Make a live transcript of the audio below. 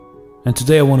and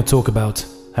today I want to talk about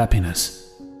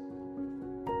happiness.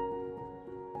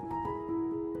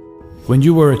 When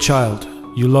you were a child,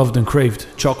 you loved and craved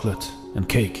chocolate and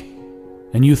cake,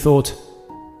 and you thought,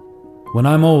 when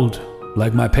I'm old,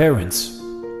 like my parents,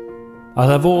 I'll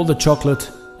have all the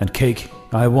chocolate and cake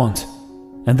I want,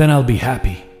 and then I'll be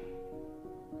happy.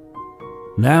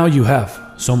 Now you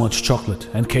have so much chocolate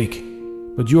and cake,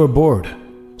 but you are bored.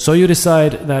 So you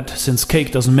decide that since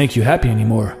cake doesn't make you happy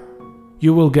anymore,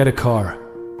 you will get a car,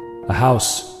 a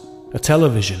house, a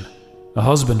television, a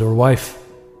husband or wife.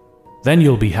 Then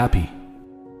you'll be happy.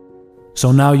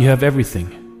 So now you have everything.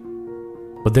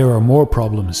 But there are more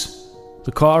problems.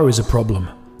 The car is a problem.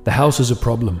 The house is a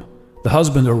problem. The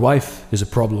husband or wife is a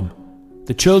problem.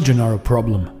 The children are a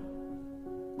problem.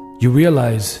 You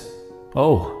realize,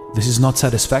 oh, this is not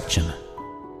satisfaction.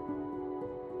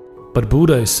 But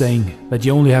Buddha is saying that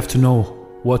you only have to know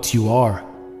what you are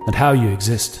and how you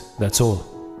exist, that's all.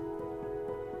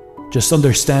 Just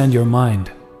understand your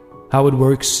mind, how it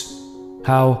works,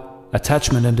 how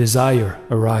attachment and desire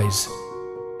arise,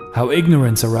 how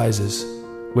ignorance arises,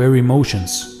 where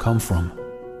emotions come from.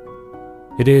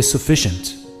 It is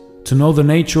sufficient to know the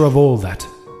nature of all that.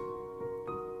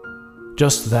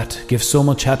 Just that gives so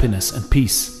much happiness and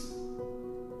peace.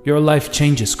 Your life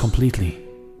changes completely.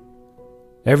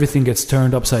 Everything gets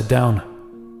turned upside down.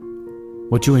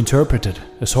 What you interpreted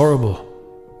as horrible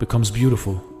becomes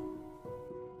beautiful.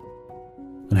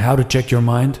 And how to check your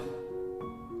mind?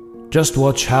 Just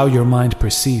watch how your mind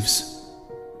perceives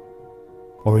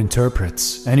or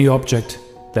interprets any object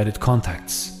that it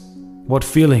contacts. What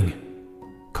feeling,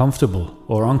 comfortable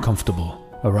or uncomfortable,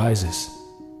 arises.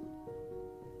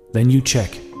 Then you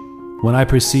check. When I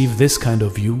perceive this kind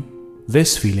of view,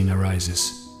 this feeling arises.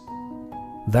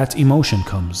 That emotion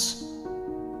comes.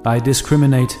 I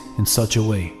discriminate in such a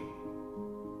way.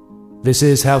 This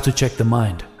is how to check the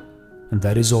mind, and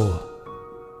that is all.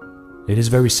 It is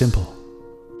very simple.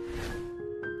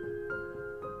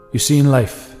 You see, in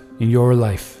life, in your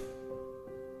life,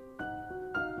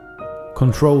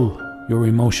 control your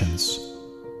emotions,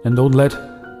 and don't let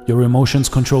your emotions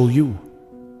control you.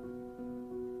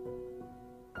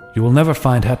 You will never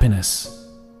find happiness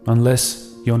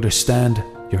unless you understand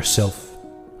yourself.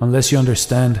 Unless you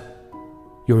understand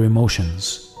your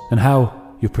emotions and how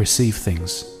you perceive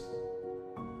things.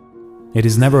 It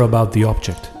is never about the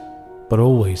object, but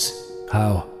always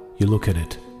how you look at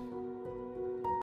it.